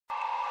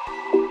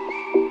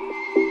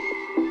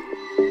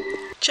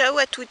Ciao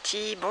à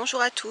tutti,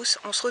 bonjour à tous.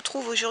 On se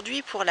retrouve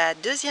aujourd'hui pour la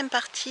deuxième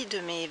partie de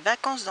mes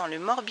vacances dans le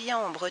Morbihan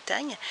en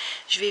Bretagne.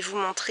 Je vais vous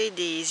montrer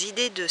des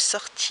idées de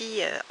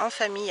sorties en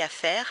famille à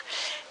faire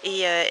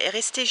et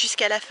restez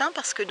jusqu'à la fin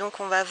parce que donc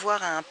on va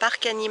voir un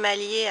parc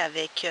animalier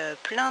avec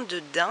plein de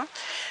daims.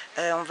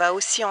 On va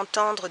aussi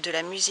entendre de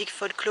la musique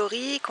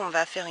folklorique, on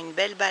va faire une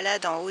belle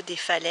balade en haut des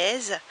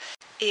falaises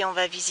et on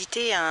va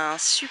visiter un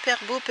super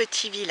beau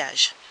petit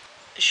village.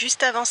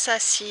 Juste avant ça,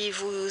 si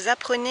vous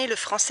apprenez le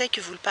français, que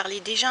vous le parlez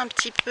déjà un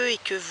petit peu et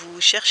que vous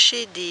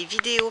cherchez des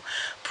vidéos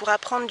pour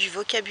apprendre du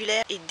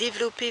vocabulaire et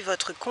développer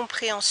votre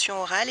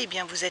compréhension orale, eh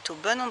bien vous êtes au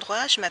bon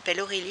endroit. Je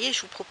m'appelle Aurélie et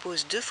je vous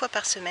propose 2 fois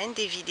par semaine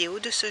des vidéos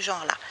de ce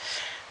genre-là.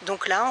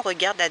 Donc là, on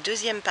regarde la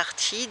deuxième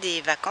partie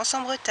des vacances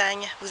en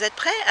Bretagne. Vous êtes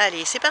prêts?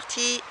 Allez, c'est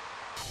parti!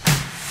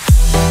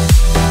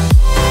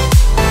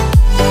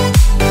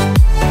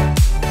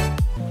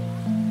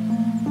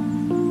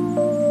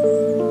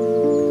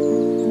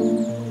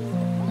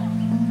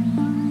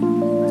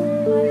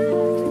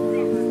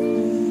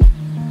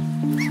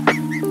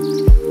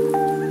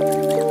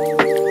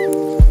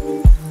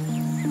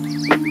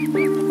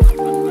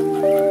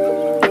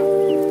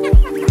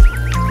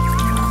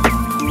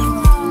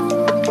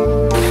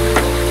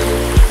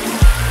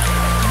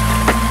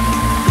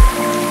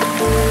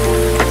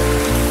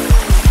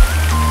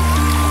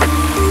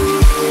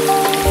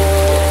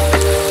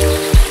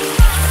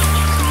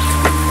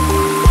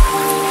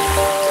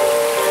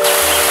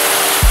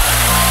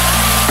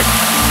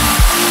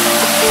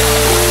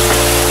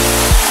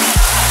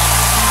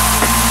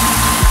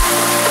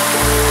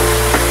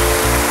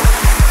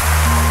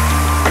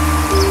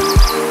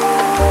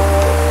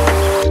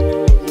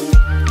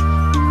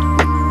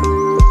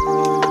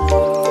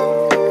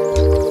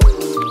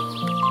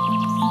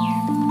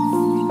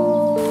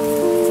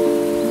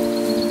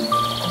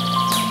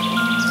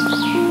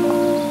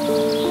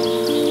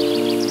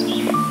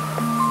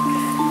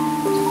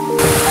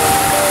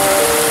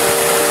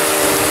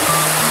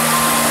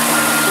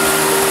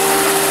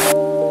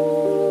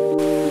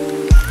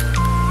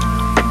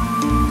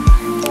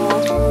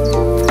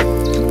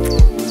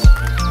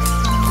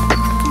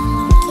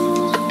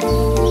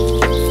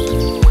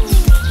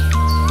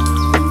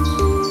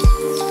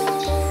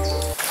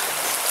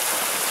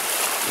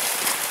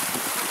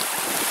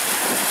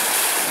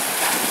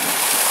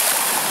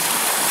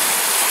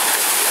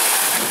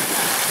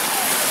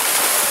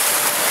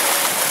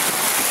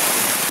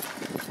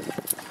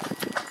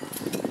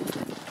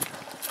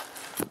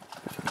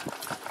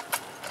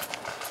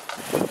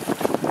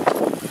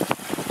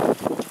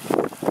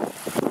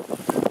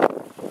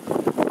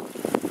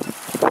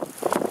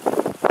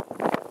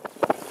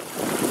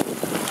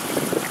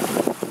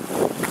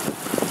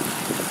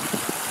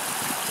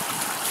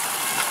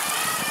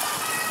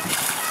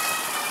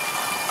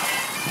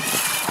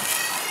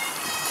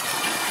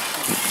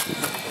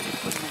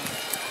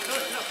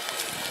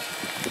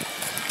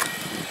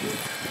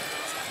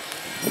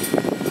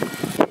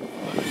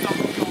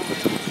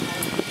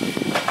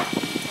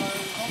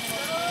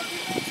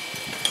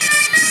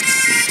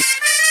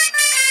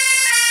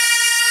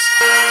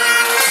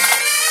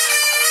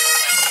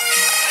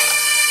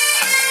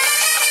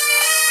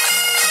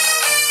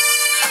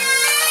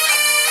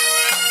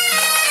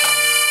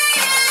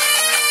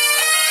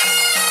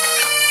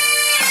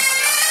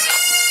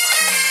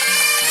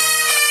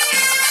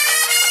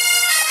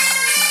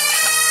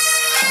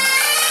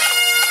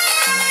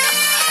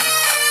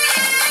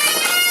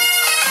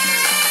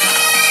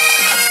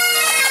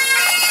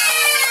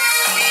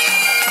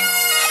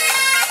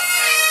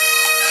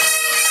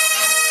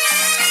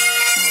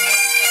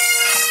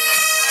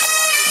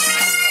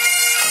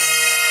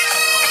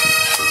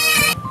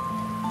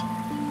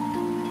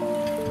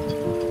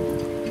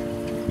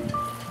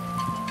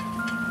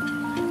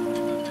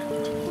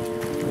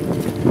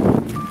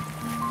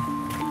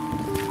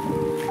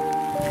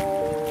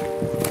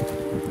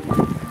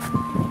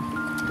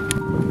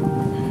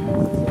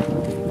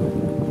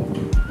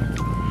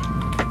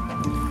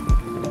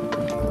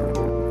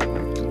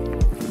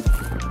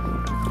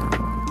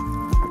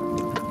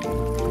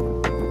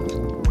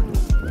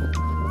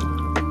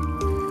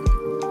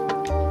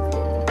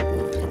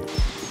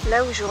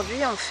 Là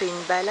aujourd'hui on fait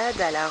une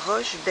balade à la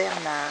Roche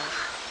Bernard.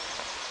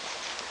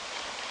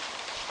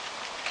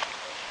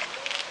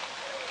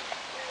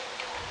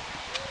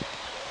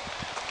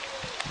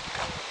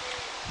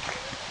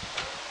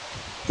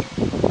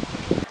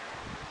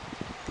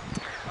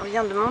 On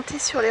vient de monter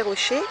sur les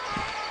rochers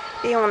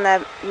et on a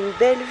une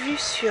belle vue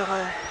sur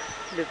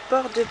le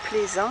port de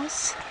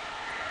Plaisance,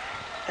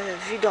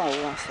 vue d'en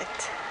haut en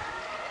fait.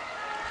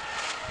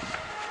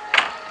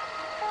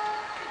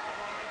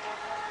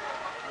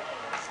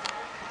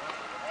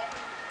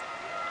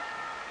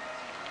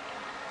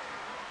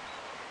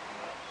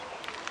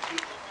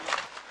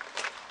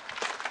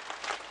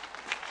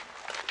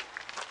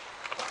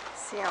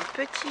 C'est un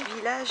petit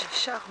village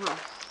charmant,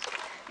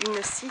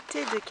 une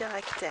cité de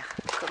caractère,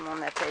 comme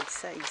on appelle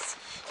ça ici.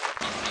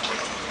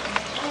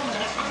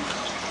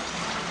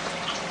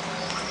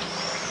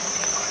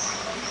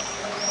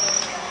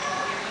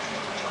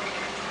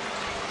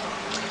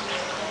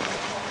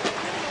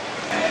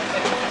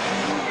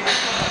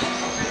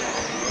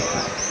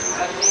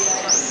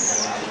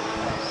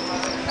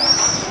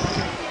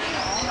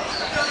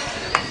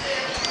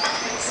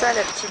 Ça,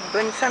 la petite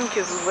bonne femme que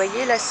vous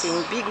voyez là, c'est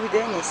une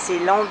bigoudaine et c'est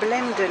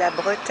l'emblème de la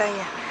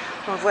Bretagne.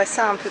 On voit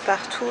ça un peu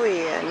partout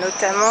et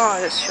notamment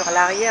sur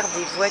l'arrière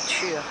des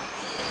voitures.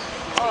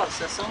 Oh,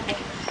 ça sent bon.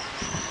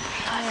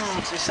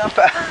 C'est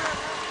sympa.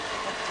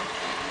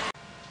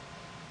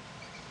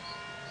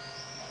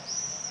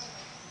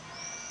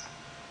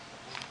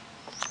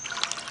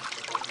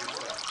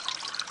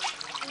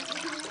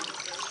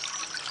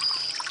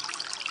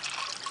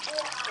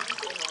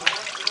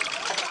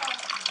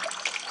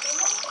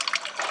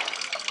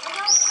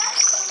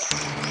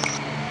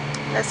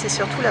 Là, c'est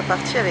surtout la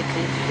partie avec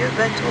les vieux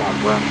bateaux en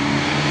bois.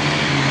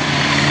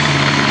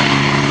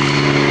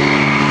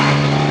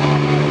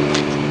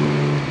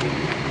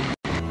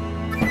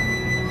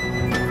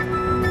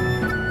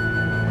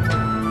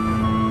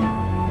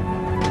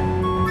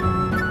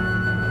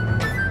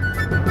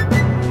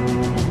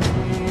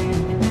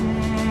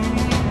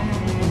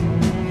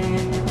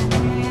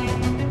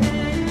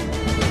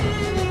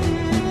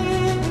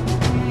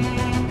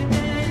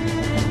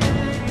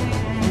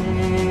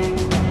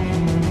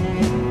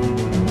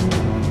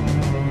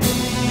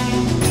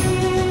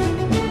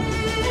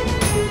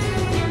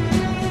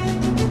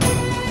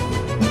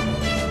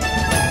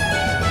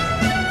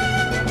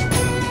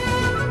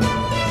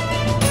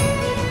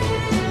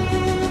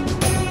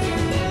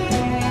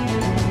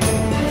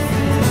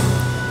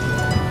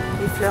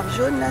 Les fleurs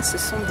jaunes, là, ce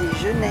sont des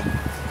genêts.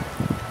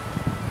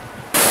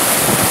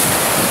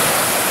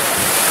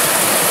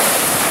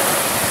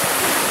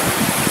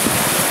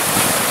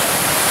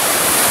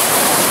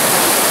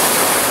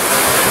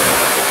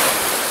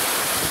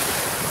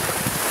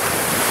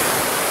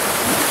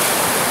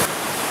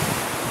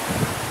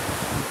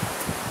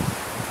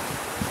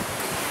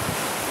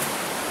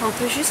 On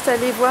peut juste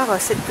aller voir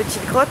cette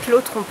petite grotte,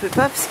 l'autre on peut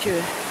pas parce que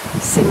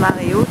c'est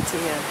marée haute et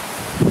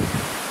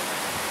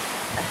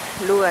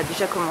l'eau a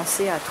déjà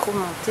commencé à trop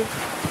monter.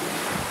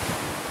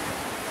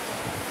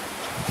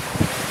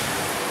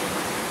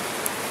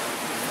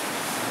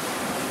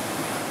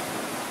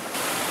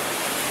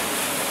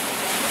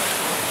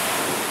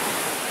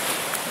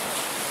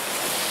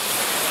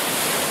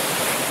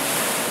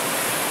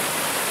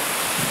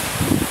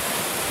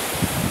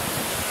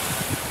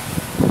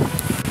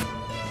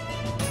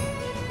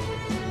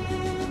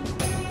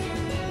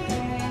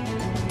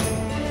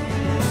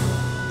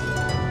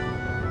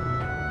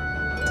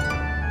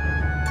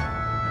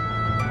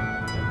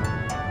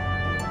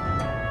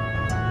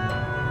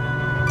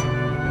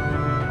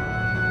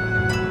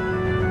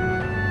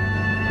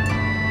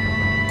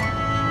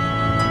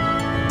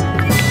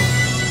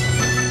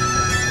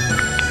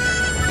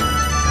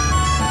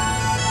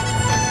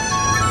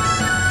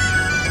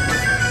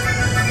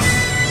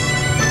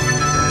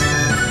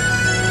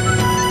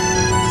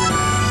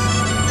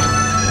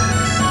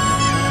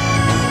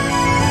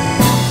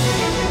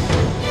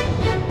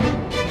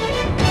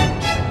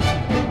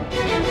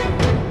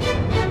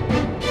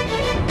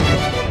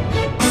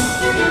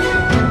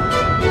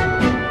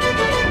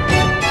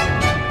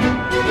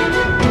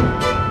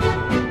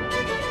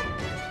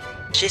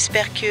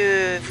 J'espère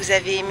que vous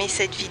avez aimé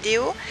cette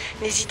vidéo.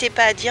 N'hésitez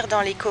pas à dire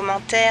dans les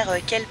commentaires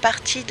quelle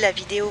partie de la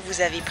vidéo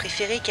vous avez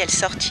préférée, quelle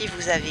sortie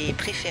vous avez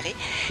préférée.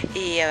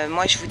 Et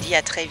moi je vous dis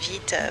à très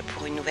vite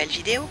pour une nouvelle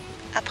vidéo.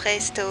 A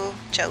presto,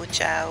 ciao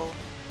ciao.